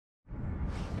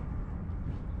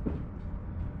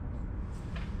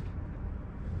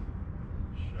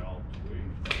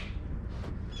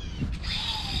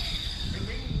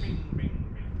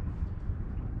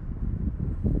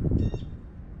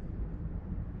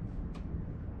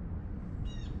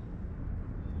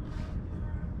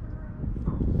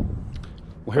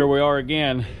Well, here we are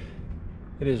again.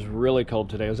 It is really cold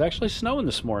today. It was actually snowing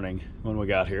this morning when we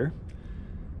got here.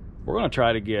 We're going to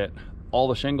try to get all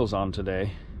the shingles on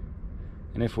today.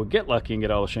 And if we get lucky and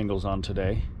get all the shingles on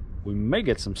today, we may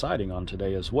get some siding on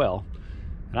today as well.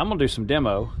 And I'm going to do some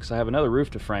demo because I have another roof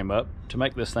to frame up to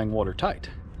make this thing watertight.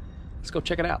 Let's go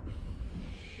check it out.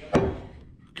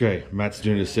 Okay, Matt's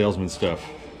doing his salesman stuff.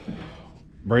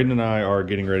 Braden and I are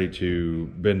getting ready to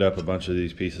bend up a bunch of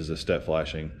these pieces of step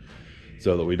flashing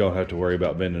so that we don't have to worry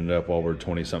about bending it up while we're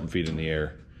 20-something feet in the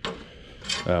air.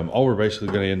 All we're basically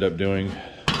going to end up doing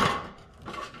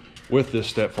with this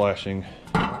step flashing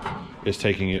is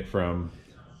taking it from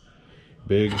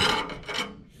big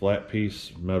flat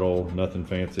piece metal, nothing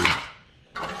fancy,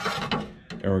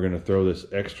 and we're going to throw this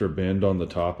extra bend on the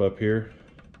top up here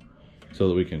so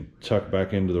that we can tuck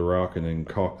back into the rock and then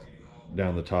caulk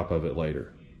down the top of it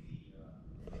later.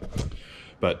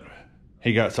 But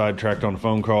he got sidetracked on a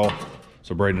phone call,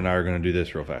 so Braden and I are going to do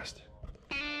this real fast.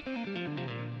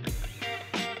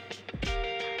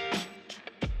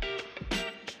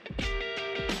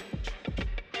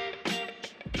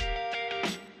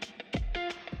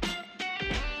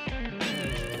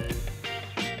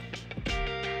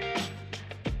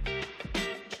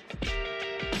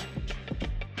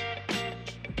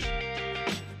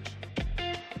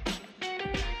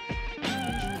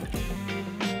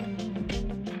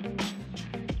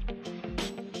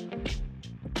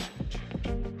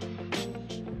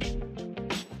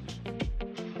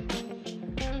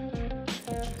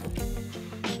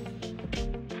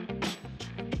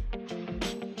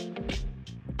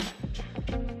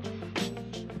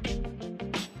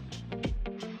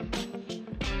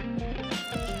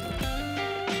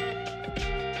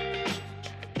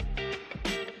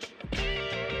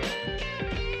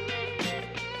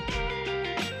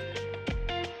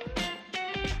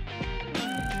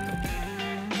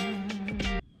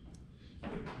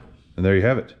 And there you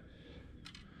have it.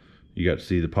 You got to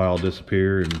see the pile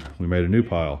disappear, and we made a new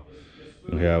pile.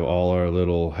 We have all our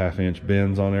little half-inch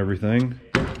bends on everything.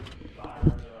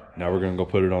 Now we're going to go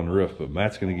put it on the roof, but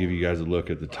Matt's going to give you guys a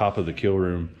look at the top of the kill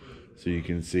room so you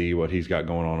can see what he's got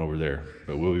going on over there.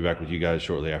 But we'll be back with you guys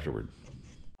shortly afterward.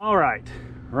 All right,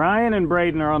 Ryan and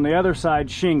Braden are on the other side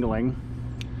shingling.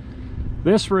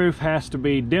 This roof has to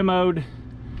be demoed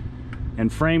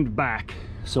and framed back.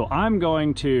 So I'm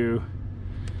going to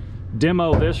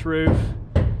demo this roof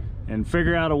and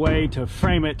figure out a way to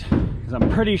frame it, because I'm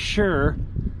pretty sure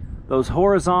those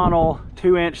horizontal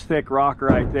 2-inch thick rock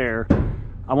right there,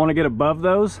 I want to get above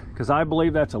those because I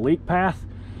believe that's a leak path.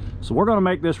 So we're going to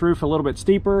make this roof a little bit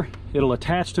steeper. It'll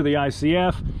attach to the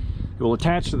ICF, it will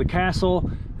attach to the castle,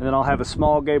 and then I'll have a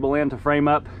small gable end to frame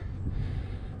up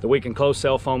that we can close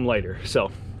cell foam later. So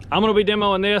I'm going to be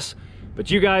demoing this, but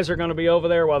you guys are going to be over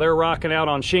there while they're rocking out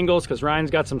on shingles because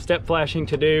Ryan's got some step flashing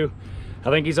to do. I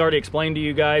think he's already explained to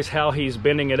you guys how he's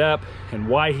bending it up and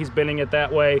why he's bending it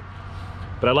that way.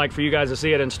 But I'd like for you guys to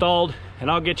see it installed, and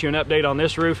I'll get you an update on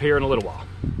this roof here in a little while.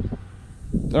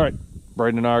 All right,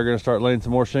 Braden and I are going to start laying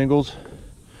some more shingles.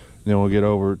 Then we'll get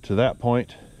over to that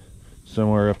point,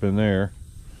 somewhere up in there,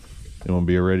 and we'll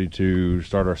be ready to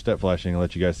start our step flashing and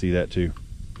let you guys see that too.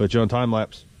 Put you on time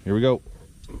lapse. Here we go.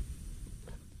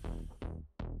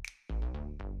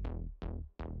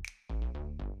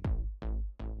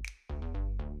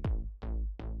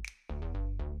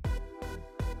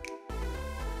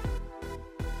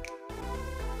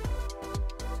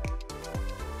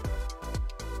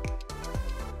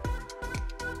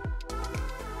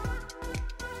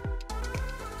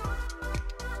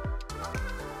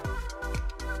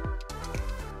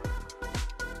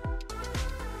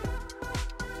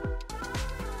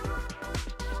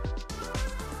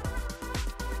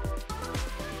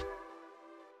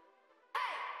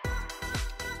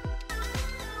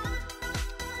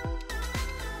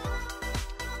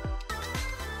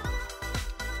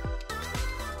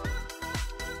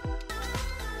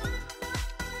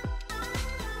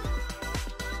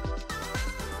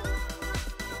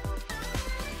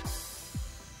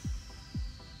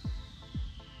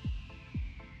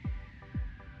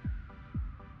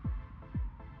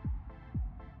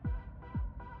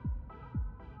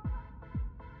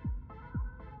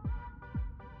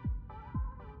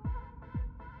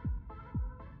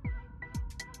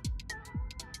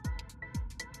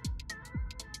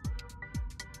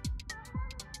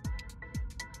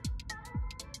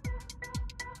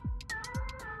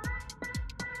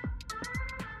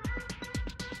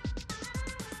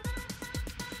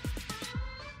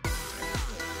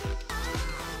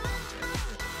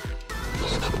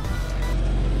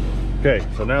 Okay,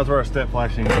 so now's where our step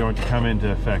flashing is going to come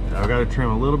into effect. I've got to trim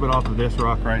a little bit off of this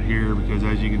rock right here because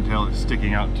as you can tell, it's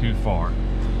sticking out too far.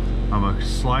 I'm gonna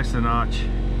slice the notch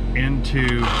into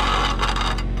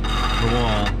the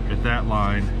wall at that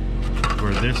line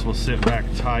where this will sit back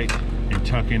tight and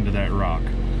tuck into that rock.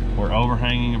 We're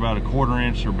overhanging about a 1/4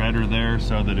 inch or better there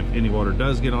so that if any water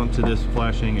does get onto this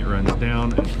flashing, it runs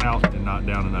down and out and not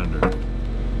down and under.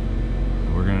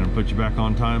 We're gonna put you back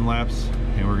on time lapse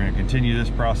and we're gonna continue this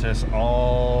process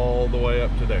all the way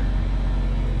up to there.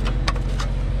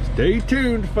 Stay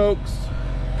tuned, folks.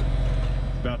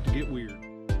 It's about to get weird.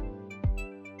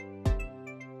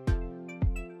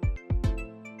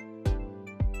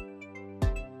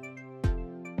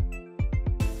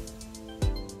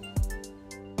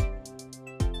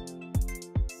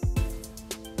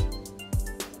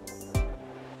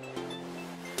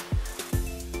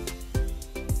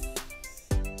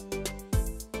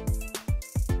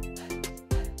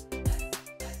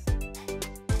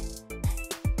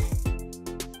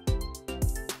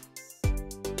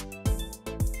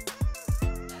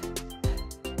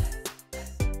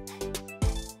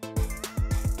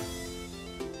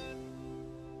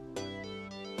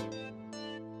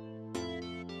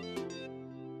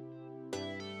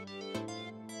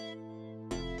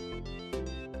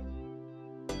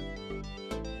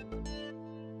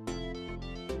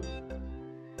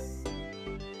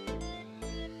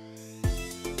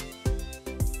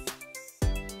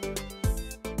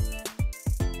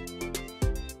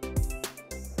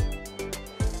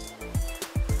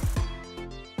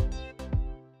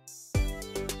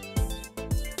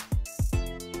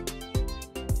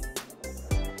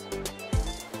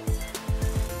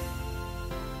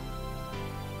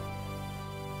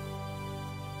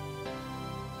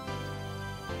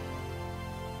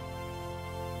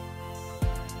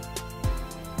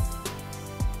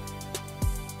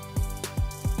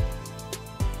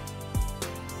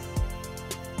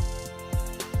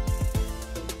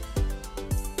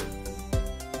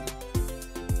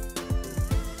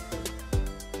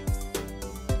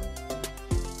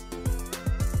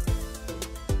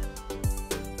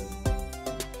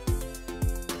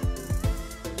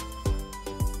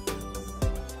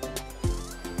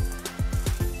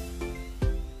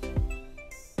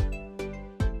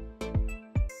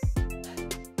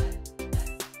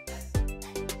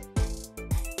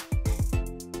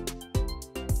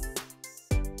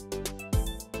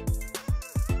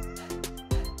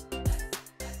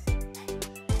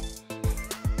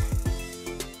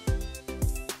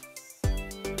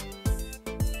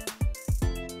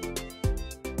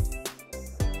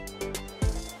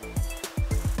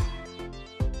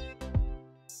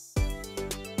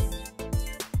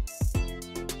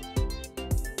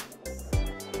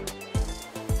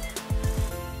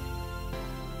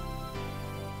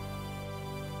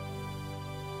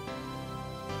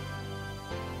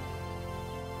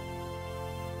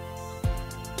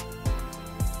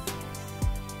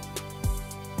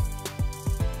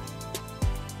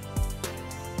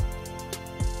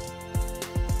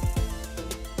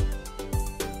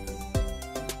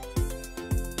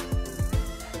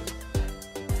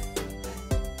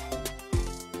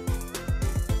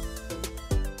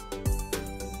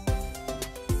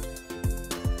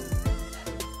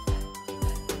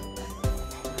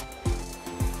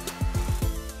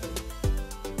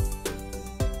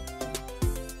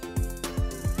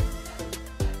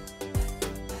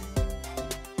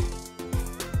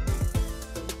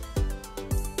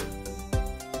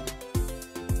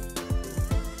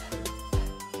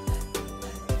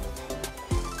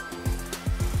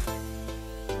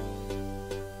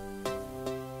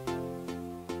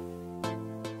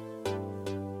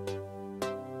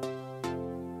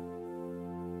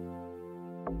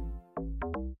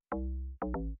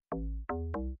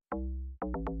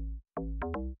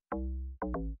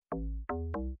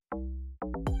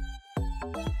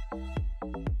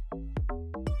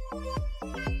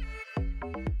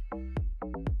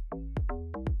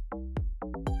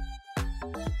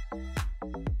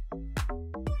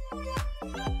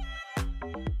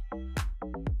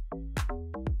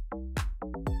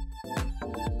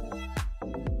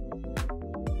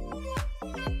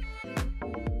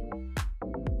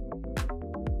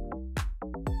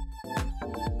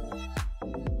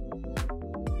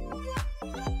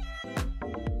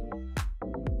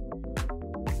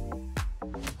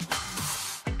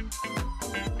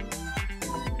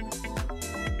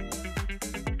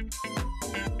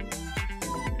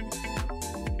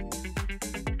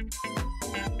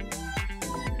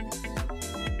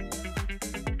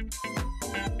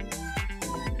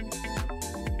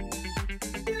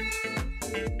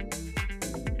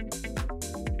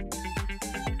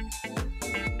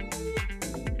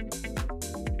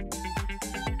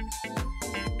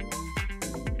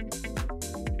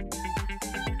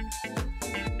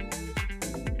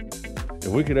 If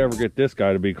we could ever get this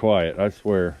guy to be quiet, I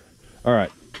swear. All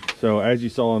right, so as you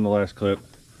saw in the last clip,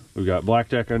 we've got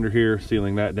blackjack under here,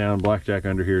 sealing that down, blackjack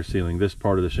under here, sealing this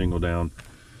part of the shingle down.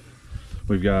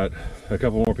 We've got a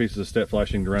couple more pieces of step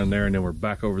flashing to run there, and then we're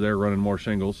back over there running more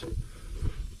shingles.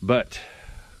 But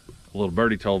a little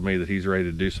birdie told me that he's ready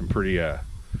to do some pretty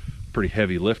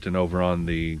heavy lifting over on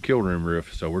the kill room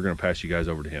roof, so we're gonna pass you guys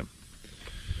over to him.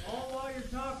 All while you're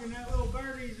talking, that little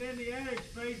birdie's in the attic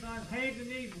space on his hands and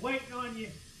knees waiting on you.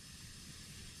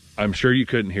 I'm sure you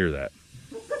couldn't hear that.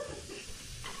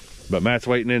 But Matt's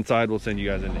waiting inside. We'll send you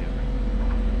guys into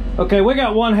him. Okay, we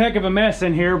got one heck of a mess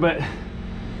in here, but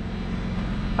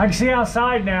I can see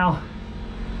outside now.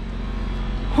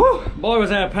 Whew, boy, was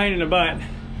that a pain in the butt.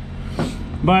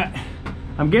 But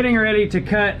I'm getting ready to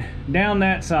cut down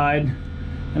that side.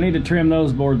 I need to trim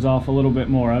those boards off a little bit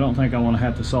more. I don't think I want to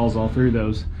have to sawzall through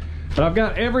those. But I've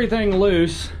got everything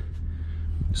loose.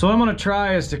 So what I'm going to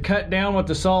try is to cut down with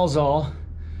the sawzall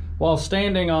while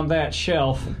standing on that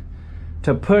shelf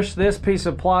to push this piece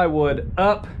of plywood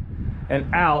up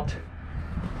and out.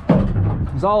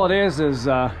 Because all it is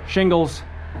shingles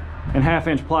and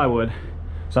 1/2-inch plywood.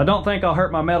 So I don't think I'll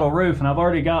hurt my metal roof, and I've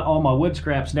already got all my wood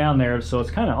scraps down there, so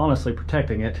it's kind of honestly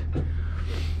protecting it.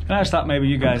 And I just thought maybe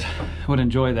you guys would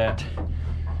enjoy that.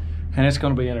 And it's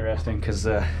going to be interesting because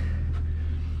I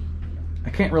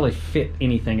can't really fit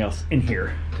anything else in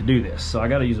here to do this. So I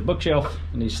got to use a bookshelf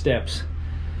and these steps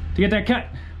to get that cut.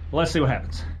 Let's see what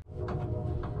happens.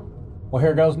 Well,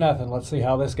 here goes nothing. Let's see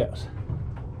how this goes.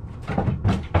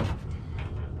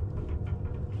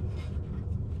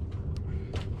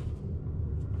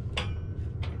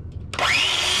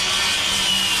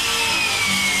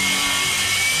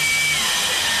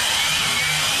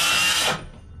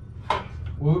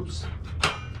 Whoops.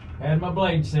 Had my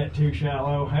blade set too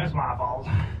shallow. That's my fault.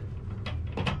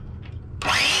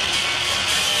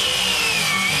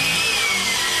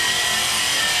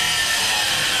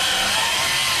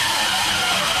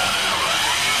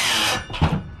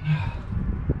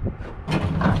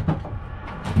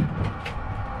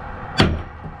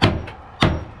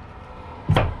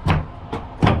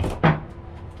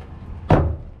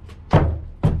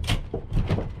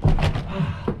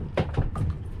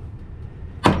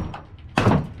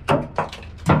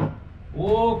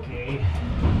 Okay.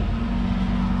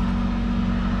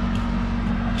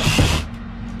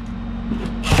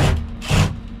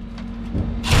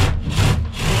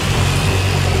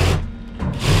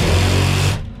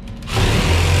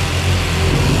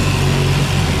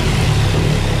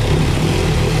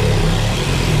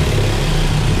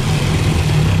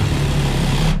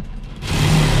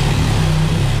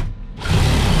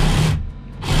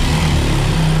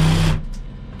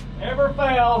 Never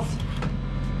fails.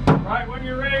 Right when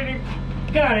you're ready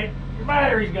to cut it, your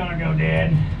battery's gonna go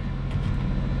dead.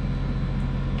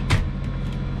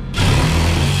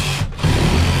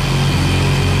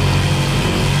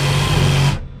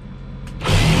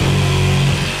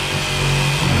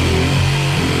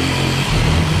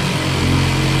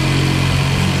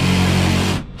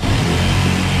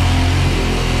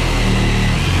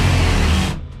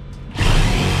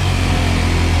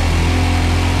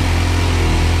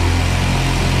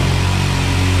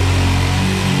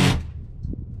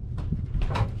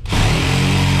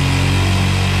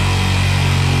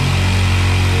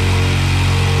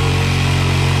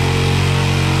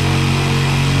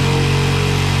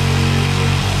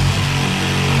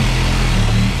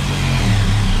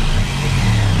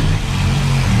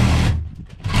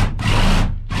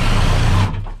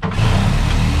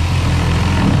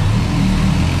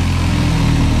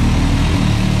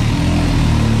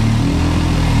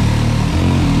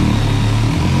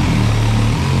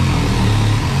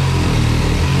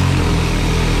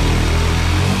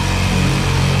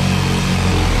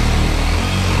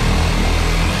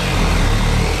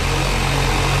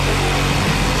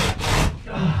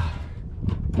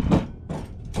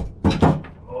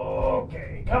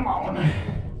 Come on.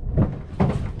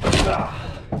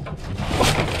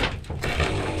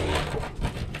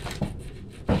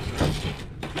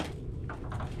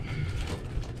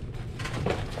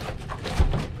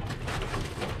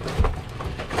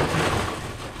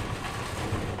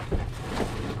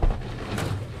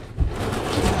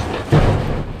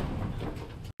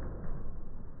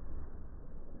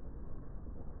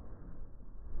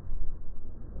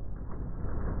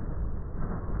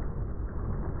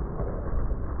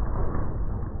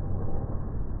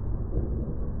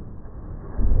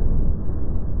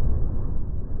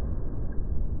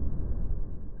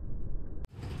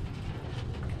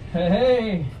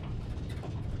 Hey,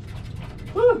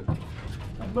 whew.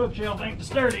 That bookshelf ain't the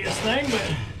sturdiest thing,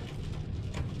 but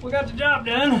we got the job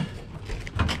done.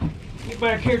 Get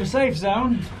back here to safe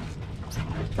zone.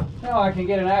 Now I can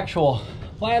get an actual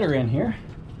ladder in here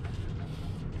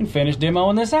and finish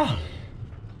demoing this out.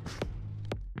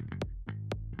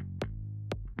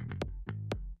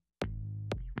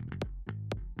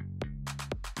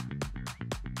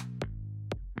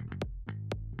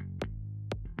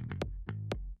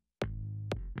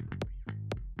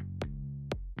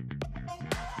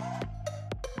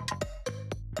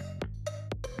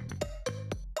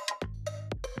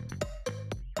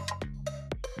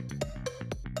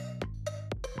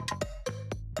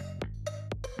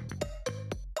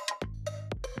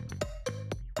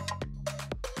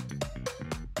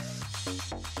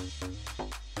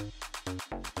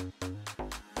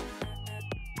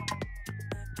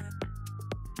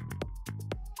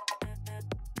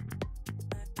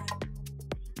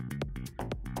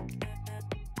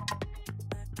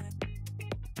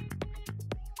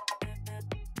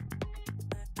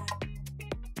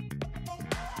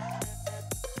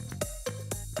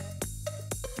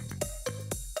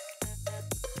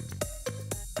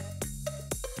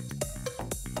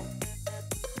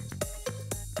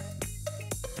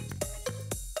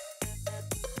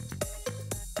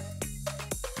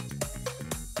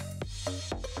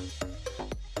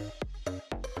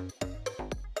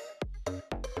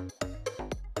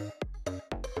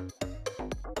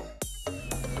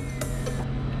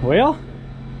 Well,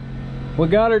 we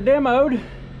got her demoed.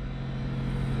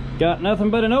 Got nothing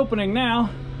but an opening now.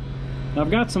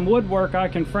 I've got some woodwork I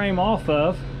can frame off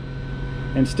of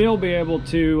and still be able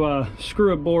to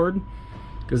screw a board,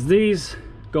 because these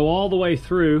go all the way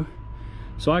through.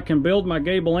 So I can build my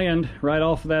gable end right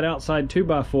off of that outside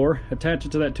 2x4, attach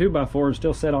it to that 2x4 and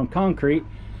still set on concrete.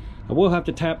 I will have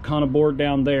to tap con a board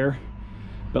down there,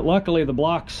 but luckily the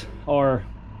blocks are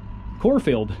core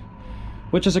filled,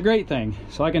 which is a great thing.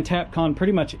 So I can tap con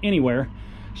pretty much anywhere.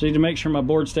 Just need to make sure my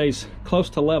board stays close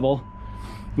to level.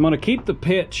 I'm gonna keep the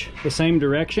pitch the same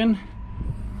direction,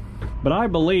 but I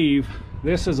believe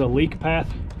this is a leak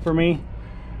path for me.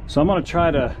 So I'm gonna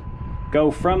try to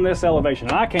go from this elevation.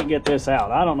 And I can't get this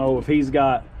out. I don't know if he's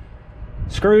got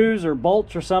screws or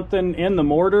bolts or something in the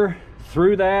mortar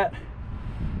through that.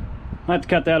 I'll have to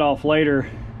cut that off later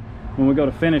when we go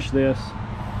to finish this.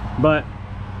 But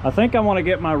I think I want to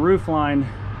get my roof line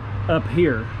up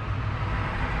here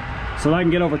so that I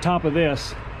can get over top of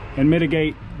this and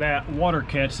mitigate that water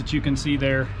catch that you can see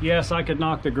there. Yes, I could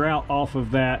knock the grout off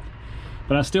of that,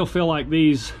 but I still feel like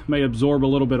these may absorb a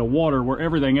little bit of water where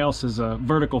everything else is a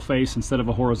vertical face instead of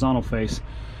a horizontal face.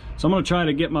 So I'm going to try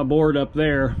to get my board up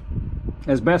there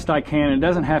as best I can. It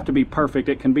doesn't have to be perfect.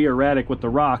 It can be erratic with the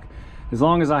rock, as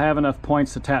long as I have enough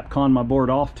points to tap con my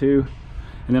board off to.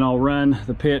 And then I'll run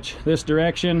the pitch this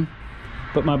direction,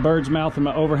 put my bird's mouth and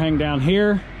my overhang down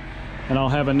here, and I'll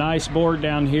have a nice board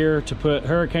down here to put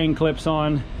hurricane clips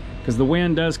on, because the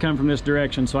wind does come from this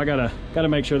direction. So I gotta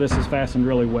make sure this is fastened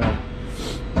really well.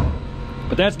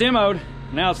 But that's demoed.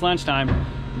 Now it's lunchtime.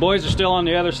 The boys are still on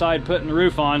the other side putting the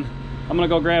roof on. I'm gonna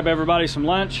go grab everybody some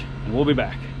lunch and we'll be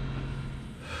back.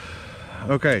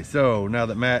 Okay, so now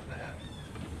that Matt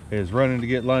is running to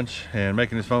get lunch and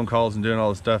making his phone calls and doing all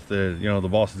the stuff that, you know, the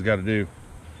boss has got to do,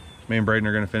 me and Braden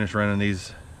are going to finish running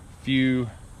these few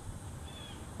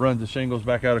runs of shingles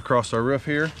back out across our roof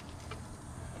here,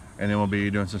 and then we'll be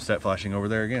doing some step flashing over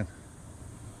there again.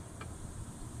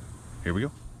 Here we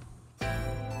go.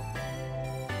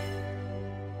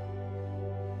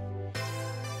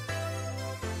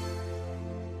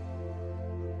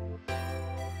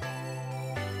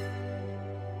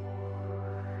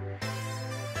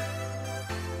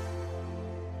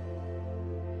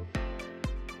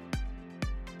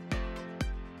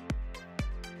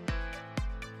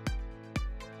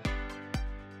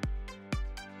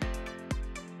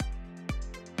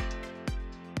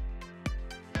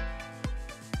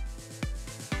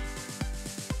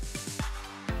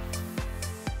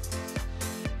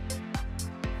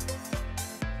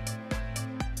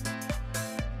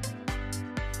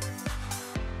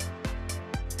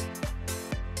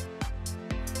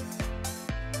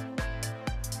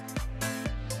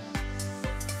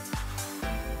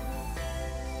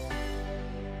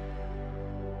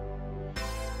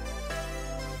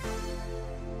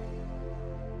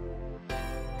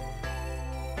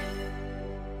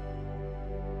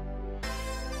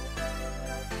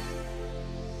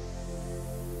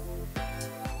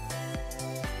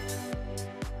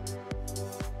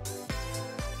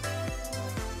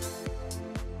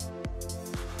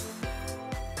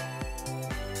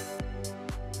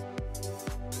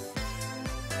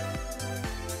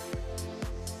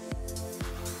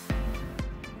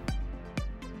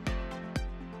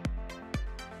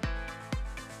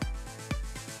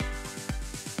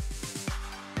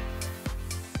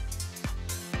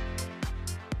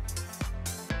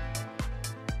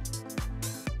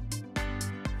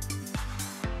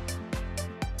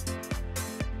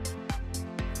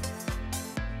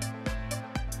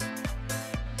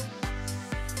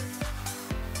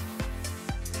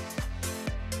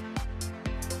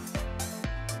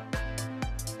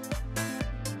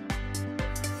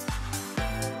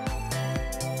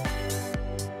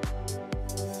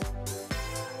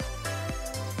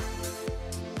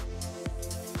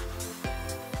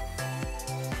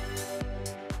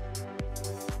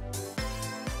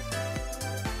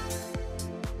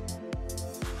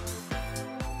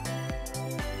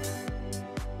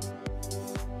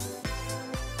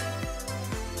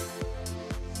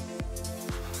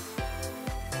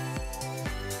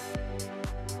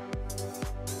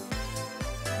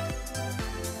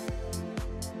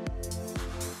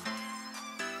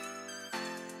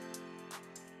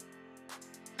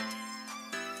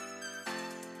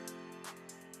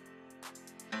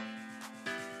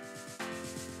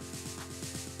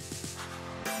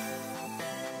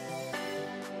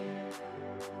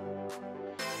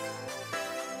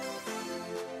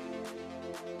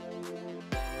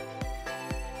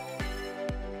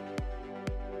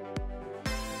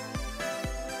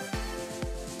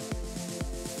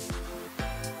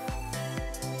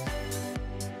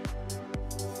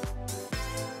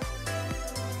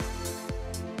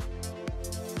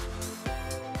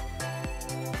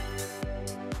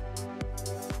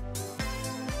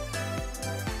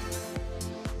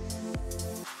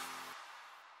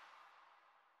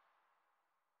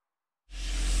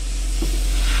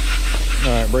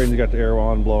 Braden's got the air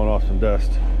on, blowing off some dust.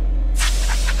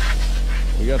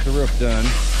 We got the roof done.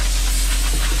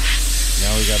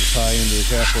 Now we got to tie into the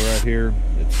castle right here.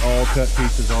 It's all cut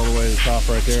pieces all the way to the top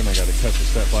right there, and I got to cut the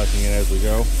step flashing in as we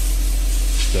go.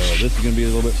 So this is going to be a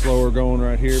little bit slower going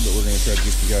right here, but we're going to try to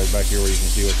get you guys back here where you can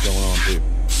see what's going on too.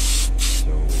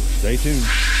 So stay tuned.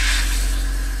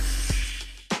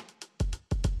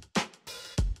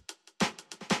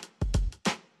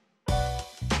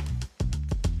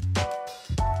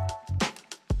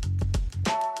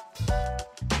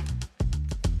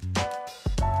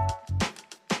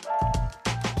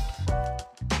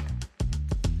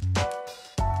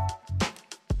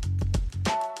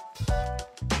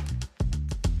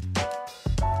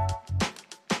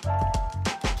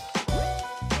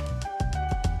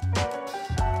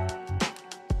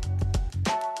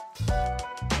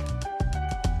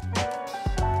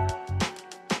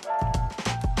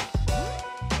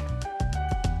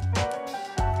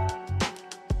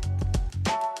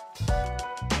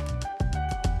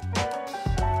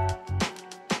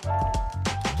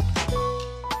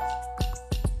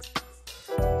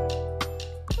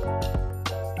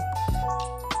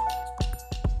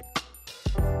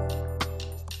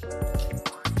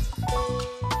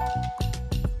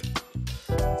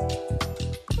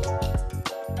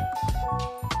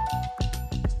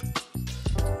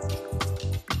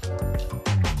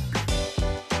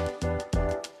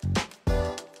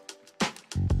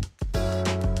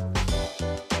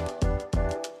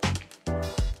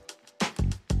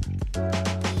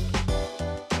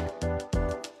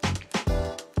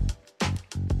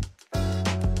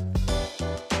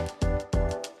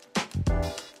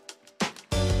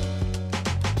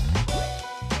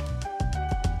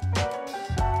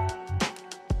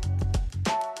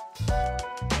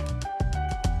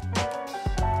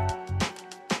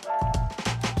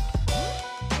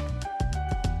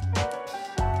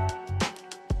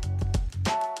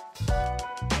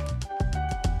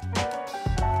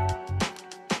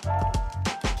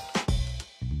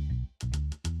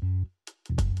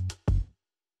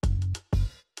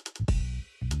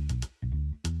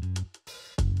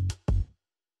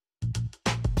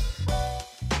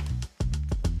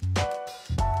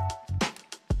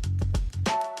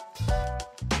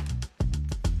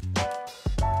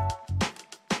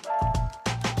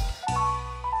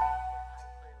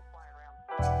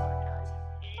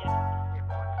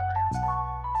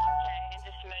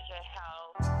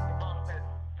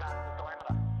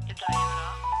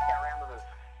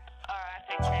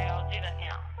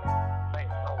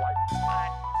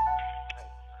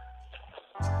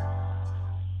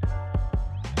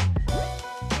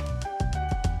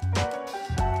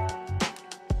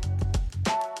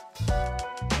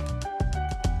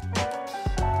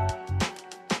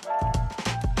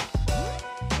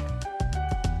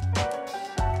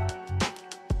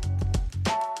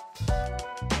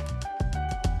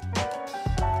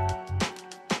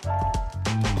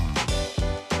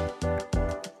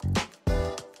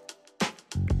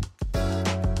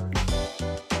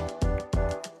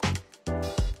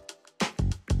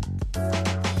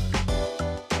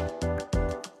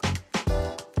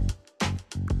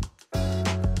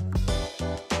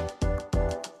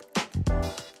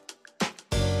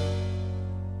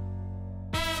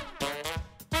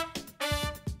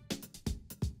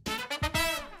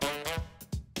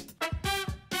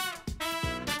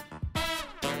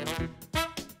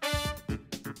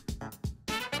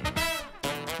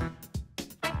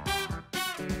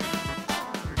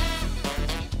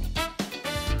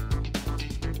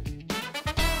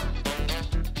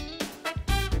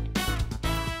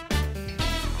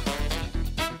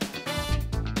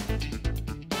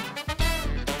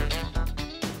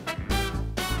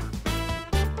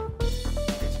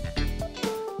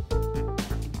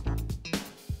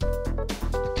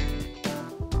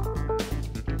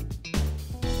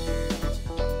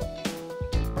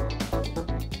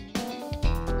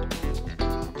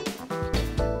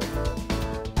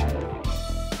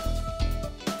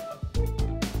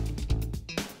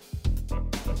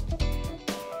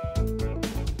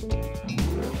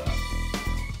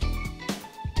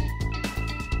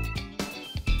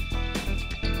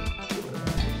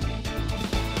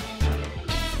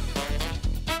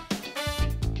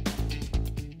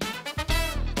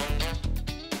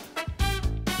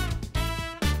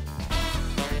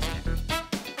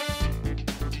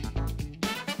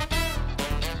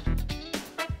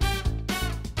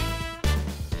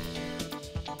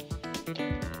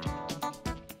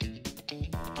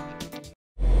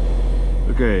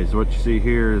 Okay, so what you see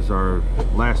here is our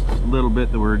last little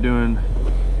bit that we're doing,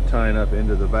 tying up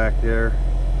into the back there.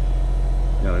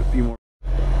 Got a few more.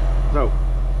 So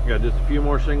Got just a few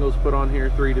more shingles put on here,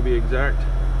 3 to be exact.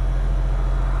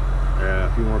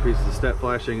 A few more pieces of step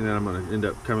flashing, and then I'm going to end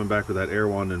up coming back with that air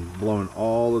wand and blowing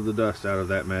all of the dust out of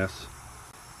that mess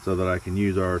so that I can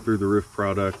use our through the roof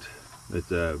product.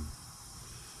 It's a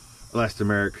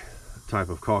elastomeric type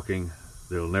of caulking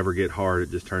that'll never get hard.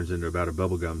 It just turns into about a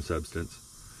bubblegum substance.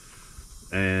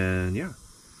 And yeah,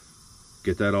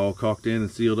 get that all caulked in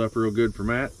and sealed up real good for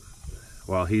Matt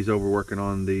while he's over working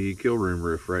on the kill room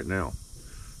roof right now.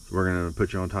 So we're going to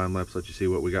put you on time lapse, let you see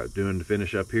what we got doing to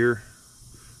finish up here.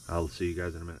 I'll see you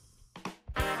guys in a minute.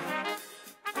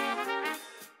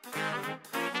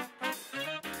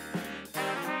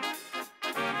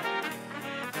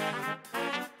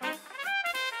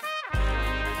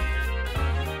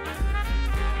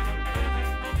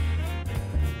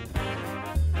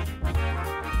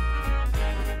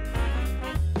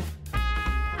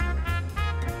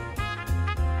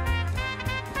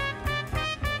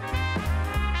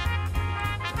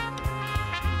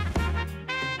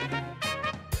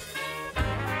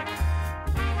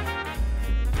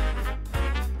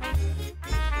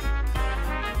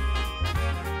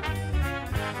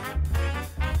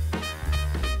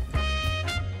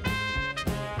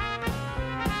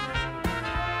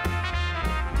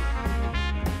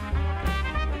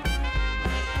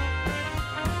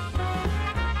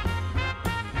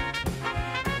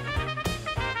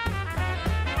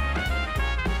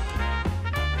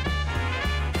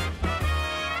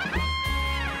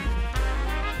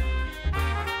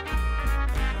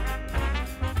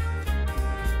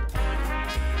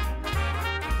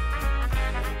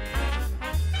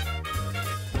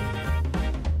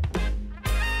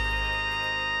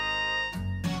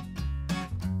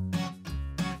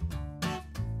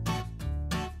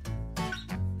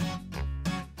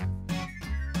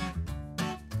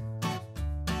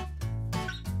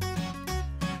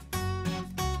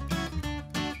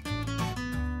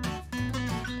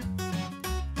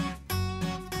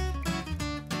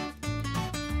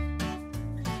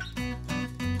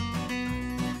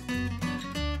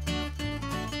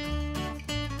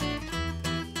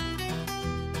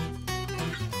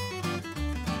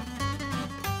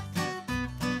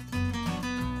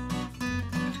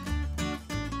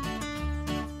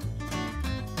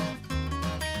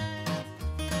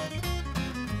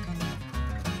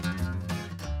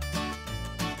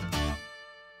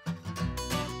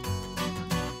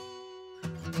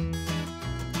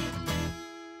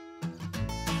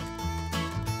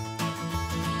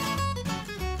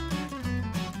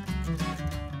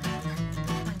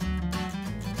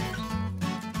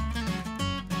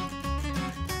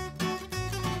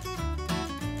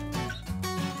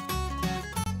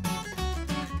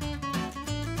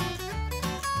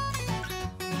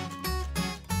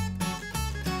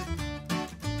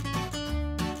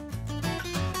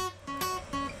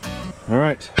 All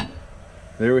right,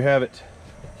 there we have it.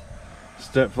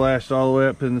 Step flashed all the way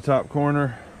up in the top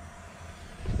corner.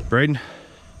 Braden,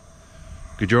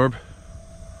 good job.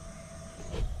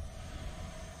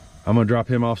 I'm gonna drop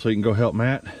him off so he can go help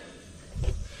Matt.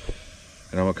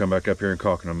 And I'm gonna come back up here and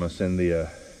caulk, and I'm gonna send the,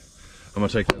 I'm gonna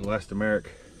take the elastomeric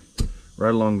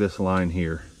right along this line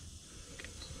here.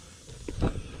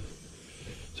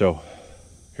 So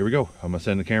here we go. I'm gonna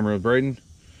send the camera with Braden.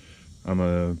 I'm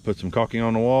gonna put some caulking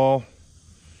on the wall.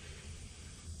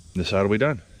 This side will be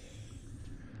done.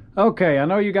 Okay, I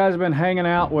know you guys have been hanging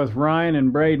out with Ryan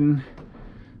and Braden.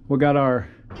 We got our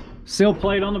sill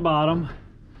plate on the bottom,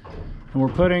 and we're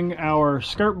putting our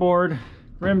skirt board,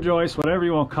 rim joist, whatever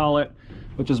you want to call it,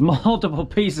 which is multiple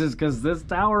pieces because this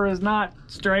tower is not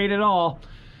straight at all.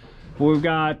 We've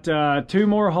got 2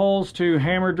 more holes to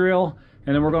hammer drill,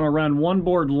 and then we're going to run 1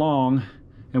 board long,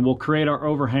 and we'll create our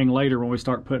overhang later when we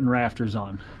start putting rafters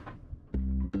on.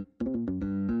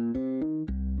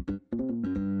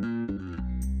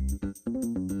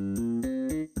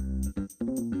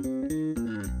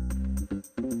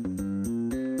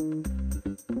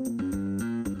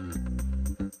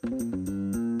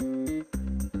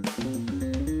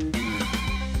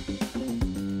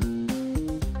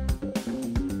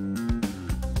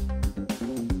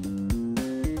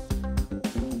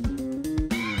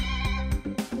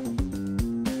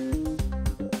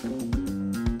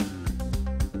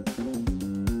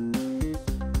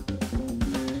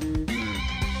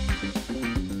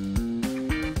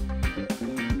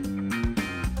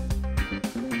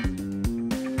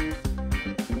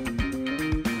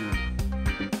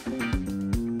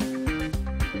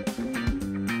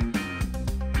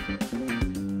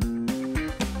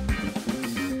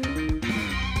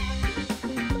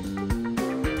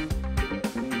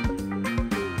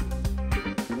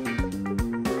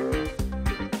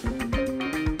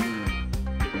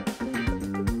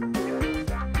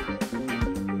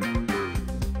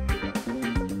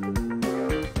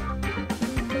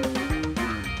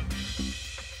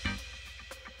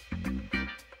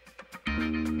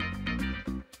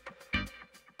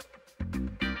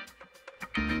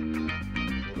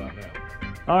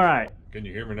 All right. Can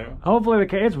you hear me now? Hopefully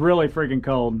it's really freaking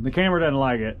cold. The camera doesn't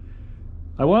like it.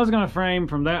 I was gonna frame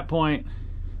from that point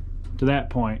to that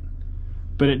point,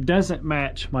 but it doesn't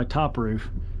match my top roof,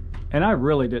 and I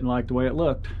really didn't like the way it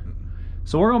looked.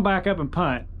 So we're gonna back up and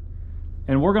punt,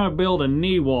 and we're gonna build a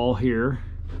knee wall here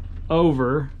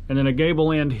over, and then a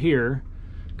gable end here,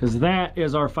 because that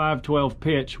is our 512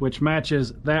 pitch, which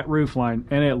matches that roof line,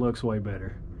 and it looks way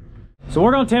better. So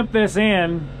we're gonna temp this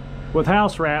in with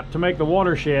house wrap to make the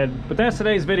watershed, but that's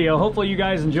today's video. Hopefully you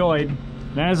guys enjoyed,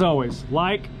 and as always,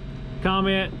 like,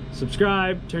 comment,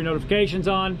 subscribe, turn notifications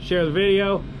on, share the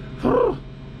video.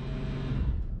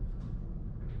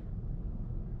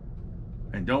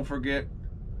 And don't forget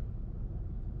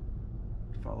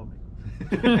to follow me.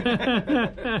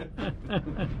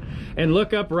 And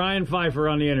look up Ryan Pfeiffer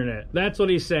on the internet. That's what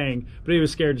he's saying, but he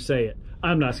was scared to say it.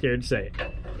 I'm not scared to say it.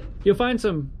 You'll find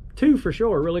two for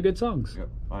sure really good songs. Yep,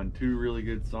 find 2 really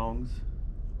good songs.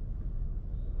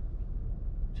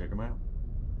 Check them out.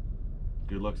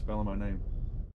 Good luck spelling my name.